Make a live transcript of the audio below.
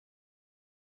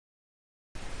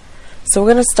So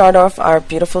we're going to start off our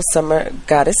beautiful summer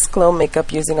goddess glow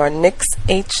makeup using our NYX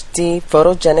HD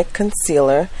Photogenic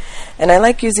Concealer. And I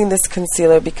like using this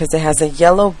concealer because it has a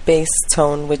yellow base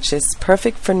tone, which is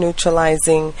perfect for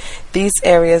neutralizing these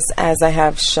areas as I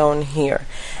have shown here.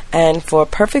 And for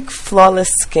perfect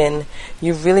flawless skin,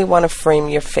 you really want to frame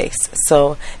your face.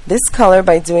 So this color,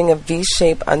 by doing a V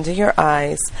shape under your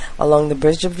eyes, along the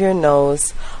bridge of your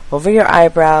nose, over your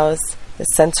eyebrows, the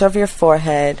center of your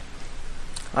forehead,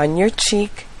 on your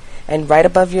cheek, and right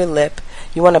above your lip,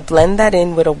 you want to blend that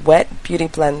in with a wet beauty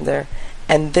blender,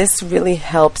 and this really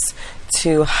helps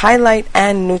to highlight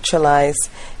and neutralize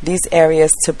these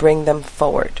areas to bring them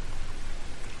forward.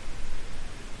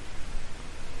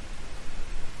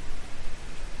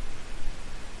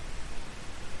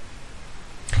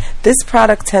 This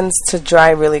product tends to dry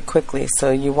really quickly,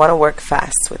 so you want to work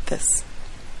fast with this.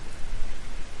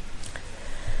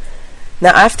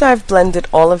 Now after I've blended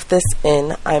all of this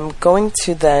in, I'm going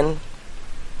to then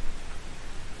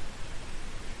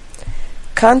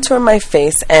contour my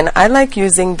face, and I like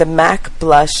using the MAC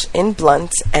blush in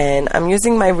Blunt, and I'm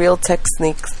using my Real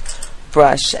Techniques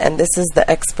brush, and this is the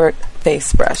Expert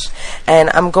Face brush.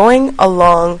 And I'm going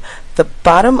along the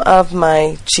bottom of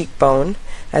my cheekbone,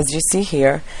 as you see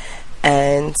here,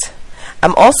 and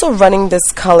I'm also running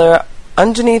this color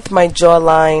underneath my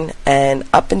jawline and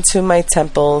up into my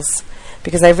temples,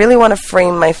 because I really want to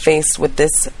frame my face with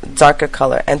this darker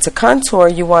color. And to contour,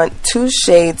 you want 2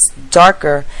 shades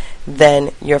darker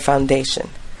than your foundation.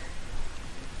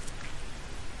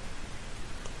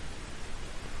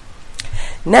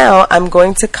 Now I'm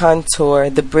going to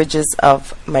contour the bridges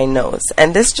of my nose,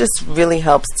 and this just really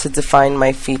helps to define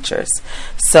my features.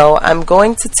 So I'm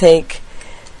going to take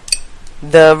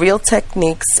the Real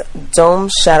Techniques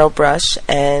Dome Shadow Brush,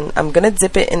 and I'm going to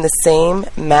dip it in the same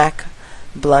MAC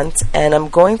Blunt, and I'm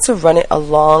going to run it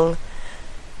along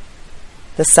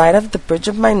the side of the bridge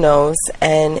of my nose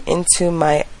and into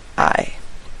my eye.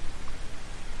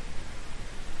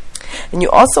 And you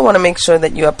also want to make sure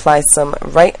that you apply some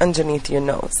right underneath your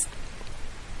nose.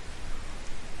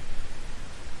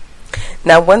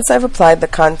 Now once I've applied the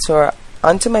contour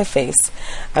onto my face,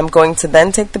 I'm going to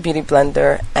then take the beauty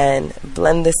blender and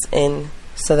blend this in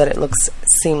so that it looks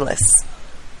seamless.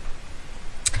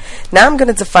 Now I'm going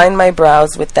to define my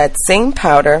brows with that same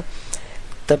powder,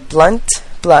 the Blunt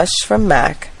blush from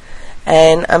MAC,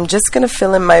 and I'm just going to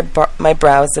fill in my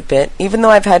brows a bit. Even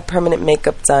though I've had permanent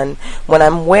makeup done, when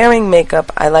I'm wearing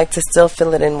makeup, I like to still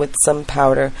fill it in with some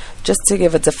powder just to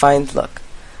give a defined look.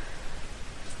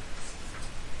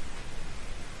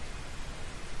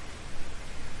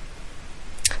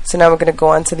 So now we're going to go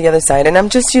on to the other side, and I'm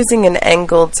just using an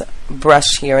angled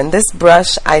brush here, and this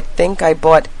brush I think I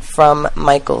bought from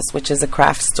Michael's, which is a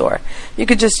craft store. You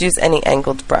could just use any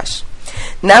angled brush.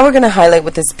 Now we're going to highlight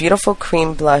with this beautiful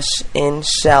cream blush in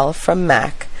Shell from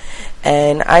MAC,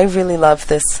 and I really love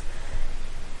this,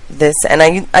 and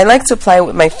I like to apply it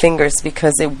with my fingers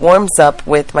because it warms up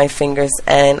with my fingers,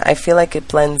 and I feel like it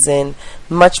blends in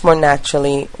much more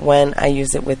naturally when I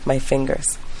use it with my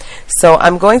fingers. So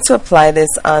I'm going to apply this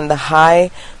on the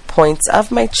high points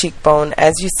of my cheekbone,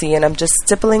 as you see, and I'm just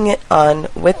stippling it on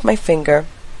with my finger.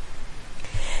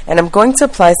 And I'm going to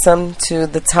apply some to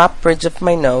the top bridge of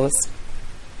my nose.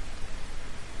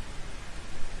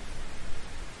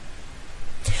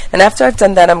 And after I've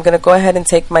done that, I'm going to go ahead and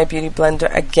take my beauty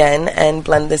blender again and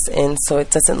blend this in so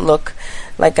it doesn't look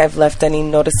like I've left any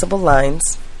noticeable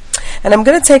lines. And I'm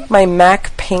going to take my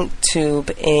MAC paint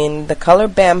tube in the color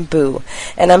Bamboo,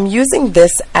 and I'm using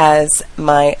this as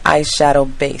my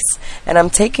eyeshadow base. And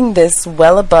I'm taking this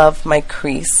well above my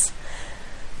crease,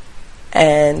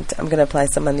 and I'm going to apply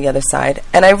some on the other side.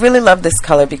 And I really love this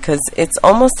color because it's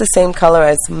almost the same color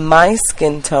as my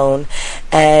skin tone,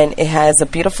 and it has a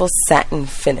beautiful satin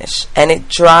finish, and it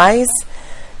dries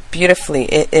beautifully.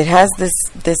 It has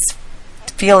this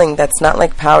feeling that's not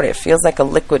like powder. It feels like a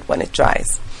liquid when it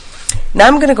dries. Now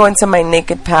I'm going to go into my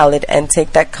Naked palette and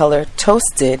take that color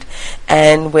Toasted,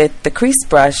 and with the crease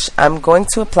brush I'm going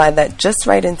to apply that just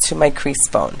right into my crease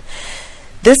bone.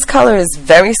 This color is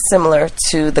very similar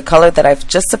to the color that I've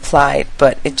just applied,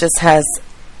 but it just has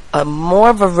more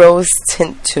of a rose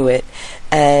tint to it,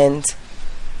 and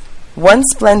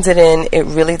once blended in, it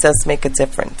really does make a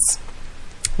difference.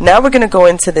 Now we're going to go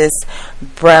into this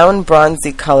brown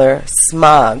bronzy color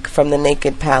Smog from the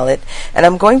Naked palette, and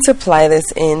I'm going to apply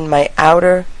this in my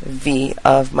outer V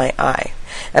of my eye,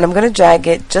 and I'm going to drag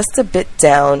it just a bit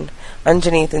down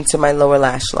underneath into my lower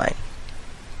lash line.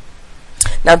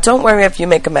 Now don't worry if you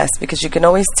make a mess, because you can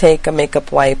always take a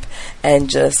makeup wipe and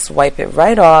just wipe it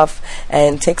right off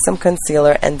and take some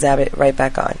concealer and dab it right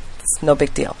back on. It's no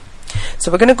big deal.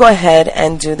 So we're going to go ahead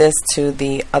and do this to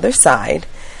the other side.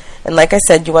 And like I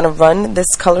said, you want to run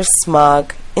this color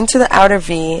Smog into the outer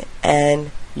V and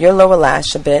your lower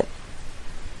lash a bit.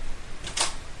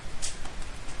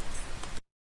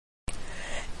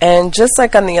 And just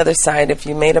like on the other side, if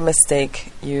you made a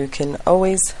mistake, you can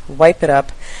always wipe it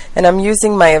up. And I'm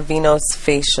using my Aveeno's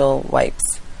facial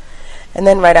wipes. And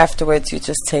then right afterwards, you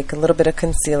just take a little bit of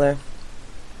concealer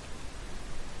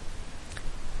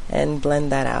and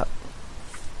blend that out.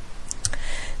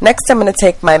 Next, I'm going to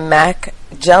take my MAC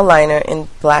gel liner in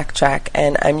Black Track,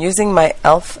 and I'm using my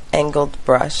e.l.f. angled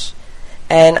brush.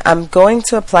 And I'm going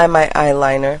to apply my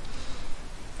eyeliner,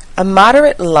 a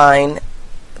moderate line,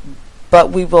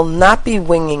 but we will not be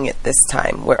winging it this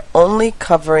time. We're only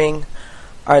covering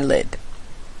our lid.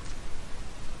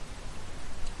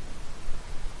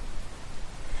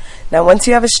 Now once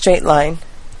you have a straight line,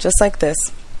 just like this,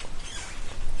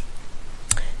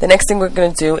 the next thing we're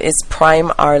going to do is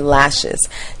prime our lashes.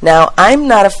 Now I'm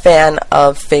not a fan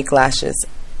of fake lashes,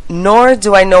 nor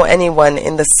do I know anyone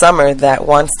in the summer that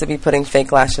wants to be putting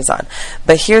fake lashes on.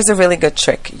 But here's a really good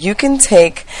trick. You can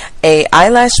take a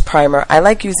eyelash primer. I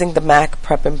like using the MAC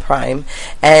Prep and Prime,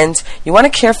 and you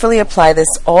want to carefully apply this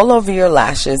all over your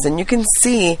lashes, and you can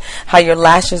see how your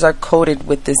lashes are coated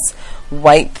with this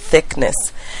white thickness.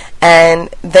 And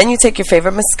then you take your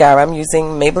favorite mascara. I'm using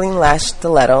Maybelline Lash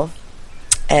Stiletto,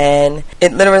 and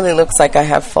it literally looks like I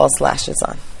have false lashes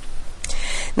on.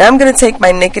 Now I'm going to take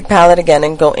my Naked palette again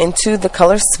and go into the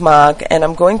color Smog, and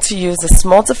I'm going to use a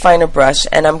small definer brush,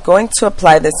 and I'm going to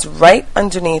apply this right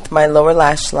underneath my lower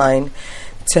lash line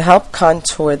to help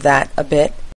contour that a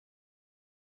bit.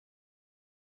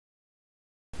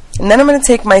 And then I'm going to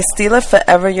take my Stila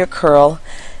Forever Your Curl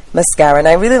mascara, and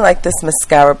I really like this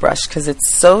mascara brush because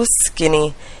it's so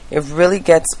skinny. It really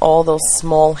gets all those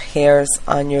small hairs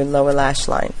on your lower lash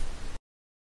line.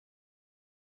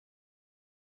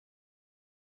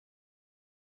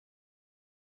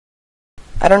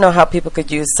 I don't know how people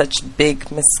could use such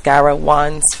big mascara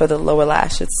wands for the lower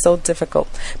lash. It's so difficult.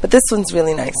 But this one's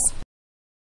really nice.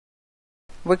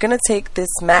 We're going to take this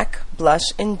MAC blush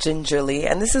in Gingerly,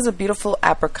 and this is a beautiful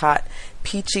apricot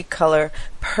peachy color,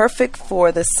 perfect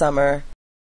for the summer.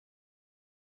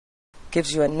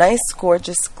 Gives you a nice,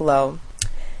 gorgeous glow.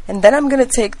 And then I'm going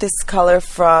to take this color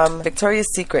from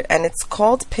Victoria's Secret, and it's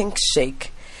called Pink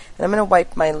Shake. And I'm going to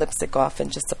wipe my lipstick off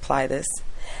and just apply this.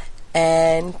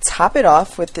 And top it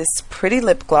off with this pretty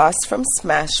lip gloss from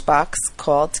Smashbox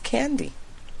called Candy.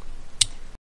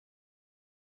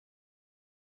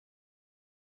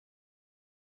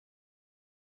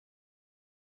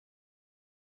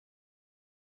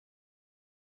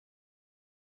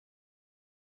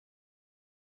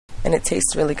 And it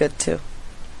tastes really good too.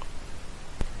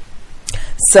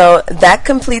 So that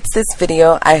completes this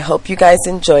video. I hope you guys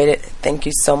enjoyed it. Thank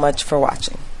you so much for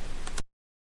watching.